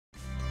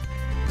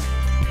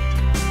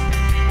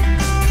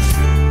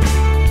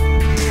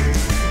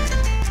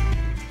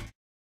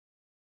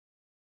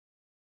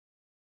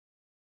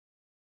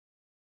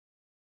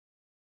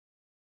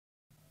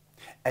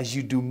As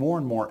you do more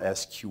and more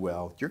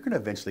SQL, you're going to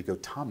eventually go,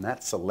 Tom,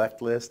 that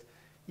select list,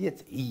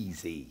 it's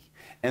easy.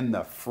 And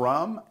the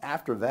from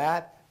after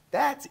that,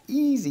 that's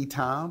easy,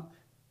 Tom.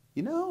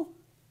 You know,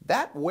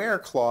 that where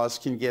clause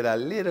can get a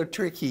little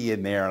tricky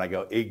in there. And I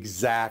go,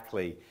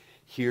 exactly.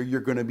 Here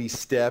you're going to be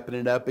stepping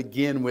it up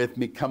again with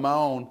me. Come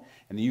on.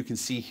 And you can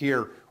see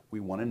here, we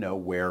want to know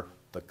where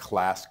the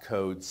class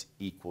codes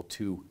equal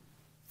to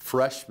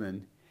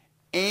freshman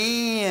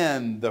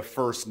and the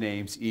first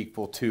names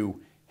equal to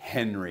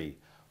Henry.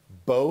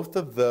 Both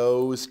of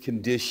those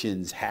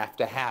conditions have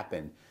to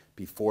happen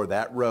before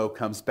that row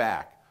comes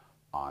back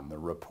on the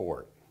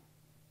report.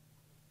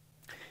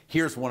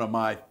 Here's one of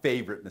my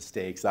favorite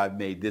mistakes. I've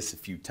made this a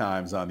few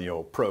times on the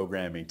old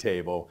programming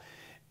table,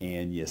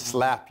 and you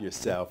slap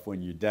yourself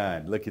when you're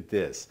done. Look at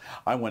this.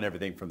 I want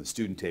everything from the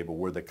student table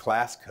where the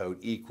class code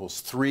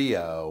equals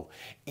 3.0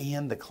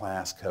 and the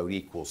class code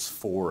equals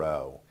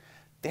 4.0.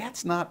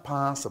 That's not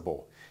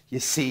possible. You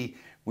see,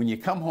 when you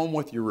come home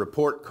with your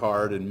report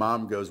card and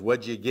mom goes,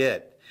 what'd you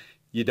get?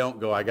 You don't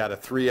go, I got a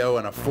 3.0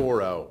 and a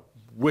 4.0.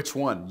 Which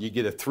one? You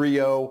get a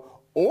 3.0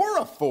 or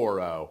a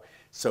 4.0.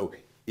 So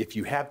if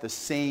you have the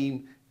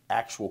same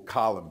actual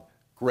column,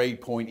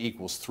 grade point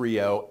equals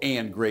 3.0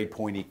 and grade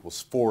point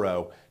equals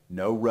 4.0,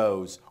 no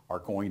rows are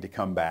going to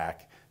come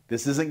back.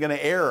 This isn't going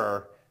to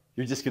error.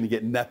 You're just going to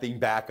get nothing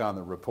back on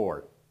the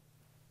report.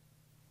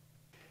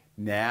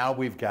 Now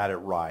we've got it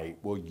right.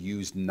 We'll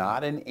use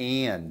not an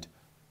and,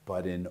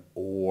 but an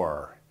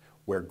or,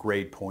 where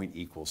grade point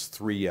equals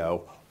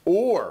 3.0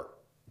 or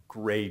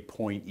grade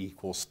point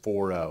equals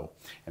 4.0.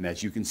 And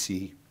as you can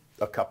see,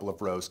 a couple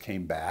of rows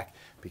came back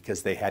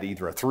because they had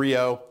either a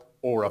 3.0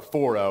 or a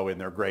 4.0 in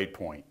their grade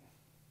point.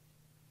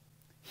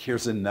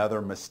 Here's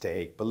another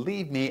mistake.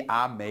 Believe me,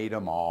 I made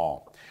them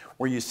all.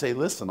 Where you say,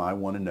 listen, I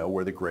want to know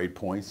where the grade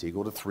points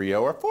equal to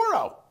 3.0 or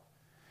 4.0.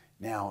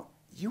 Now,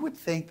 you would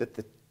think that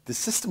the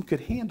system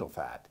could handle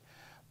that,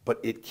 but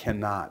it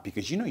cannot,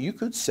 because you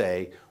could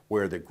say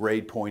where the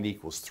grade point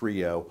equals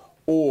 3.0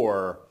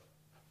 or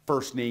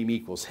first name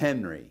equals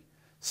Henry.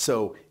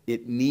 So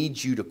it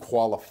needs you to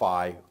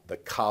qualify the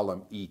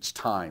column each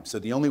time. So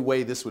the only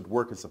way this would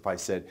work is if I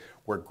said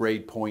where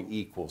grade point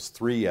equals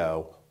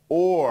 3.0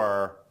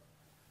 or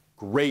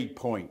grade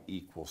point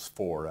equals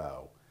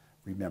 4.0.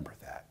 Remember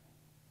that.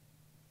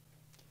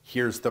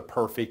 Here's the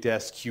perfect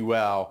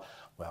SQL.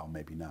 Well,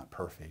 maybe not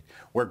perfect.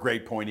 Where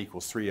grade point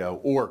equals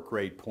 3.0 or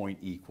grade point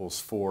equals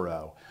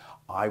 4.0.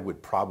 I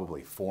would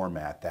probably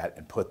format that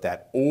and put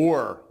that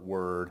or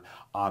word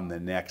on the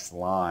next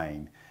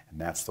line. And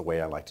that's the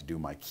way I like to do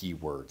my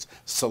keywords.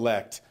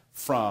 Select,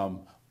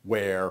 from,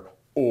 where,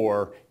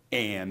 or,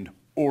 and,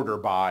 order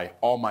by.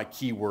 All my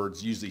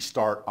keywords usually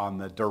start on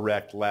the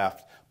direct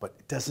left, but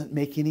it doesn't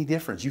make any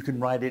difference. You can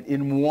write it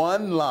in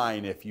one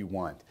line if you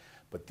want,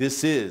 but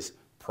this is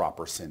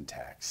proper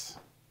syntax.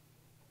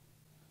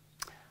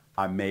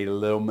 I made a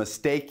little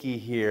mistakey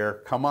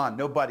here. Come on,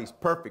 nobody's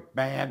perfect,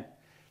 man.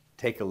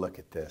 Take a look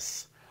at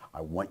this.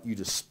 I want you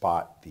to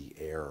spot the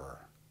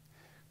error.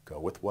 Go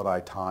with what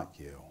I taught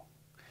you.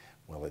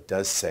 Well, it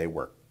does say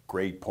where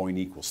grade point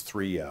equals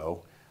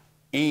 3.0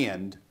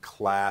 and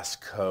class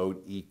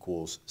code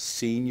equals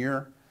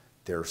senior.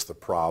 There's the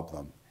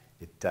problem.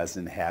 It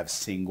doesn't have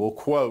single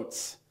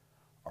quotes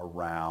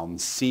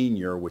around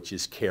senior, which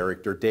is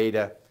character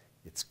data.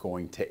 It's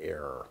going to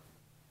error.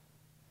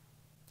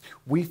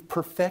 We've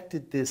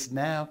perfected this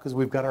now because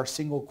we've got our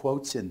single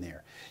quotes in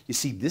there. You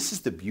see, this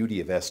is the beauty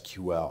of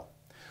SQL.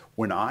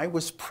 When I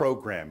was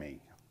programming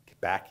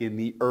back in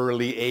the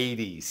early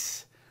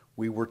 80s,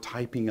 we were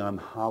typing on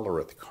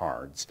Hollerith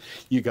cards.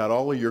 You got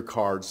all of your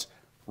cards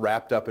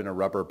wrapped up in a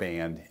rubber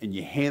band and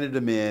you handed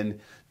them in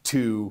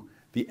to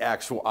the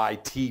actual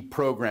IT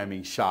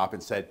programming shop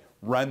and said,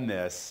 run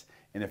this.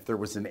 And if there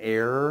was an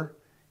error,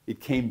 it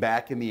came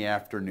back in the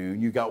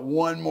afternoon. You got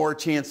one more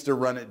chance to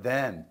run it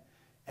then.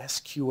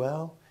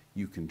 SQL,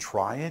 you can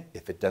try it.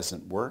 If it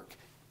doesn't work,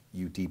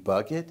 you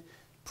debug it,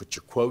 put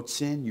your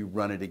quotes in, you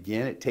run it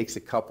again. It takes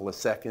a couple of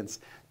seconds.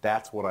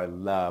 That's what I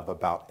love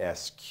about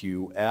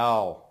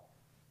SQL.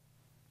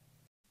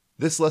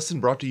 This lesson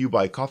brought to you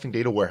by Coffing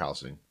Data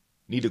Warehousing.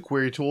 Need a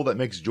query tool that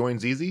makes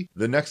joins easy?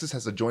 The Nexus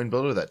has a join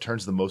builder that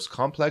turns the most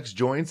complex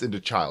joins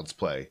into child's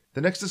play.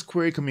 The Nexus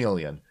Query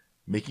Chameleon,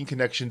 making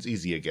connections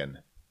easy again.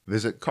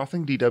 Visit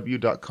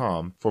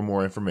coffingdw.com for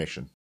more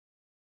information.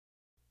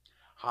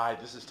 Hi,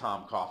 this is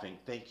Tom Coffing.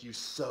 Thank you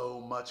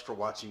so much for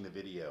watching the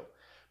video.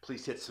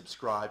 Please hit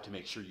subscribe to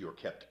make sure you are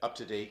kept up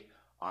to date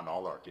on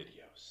all our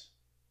videos.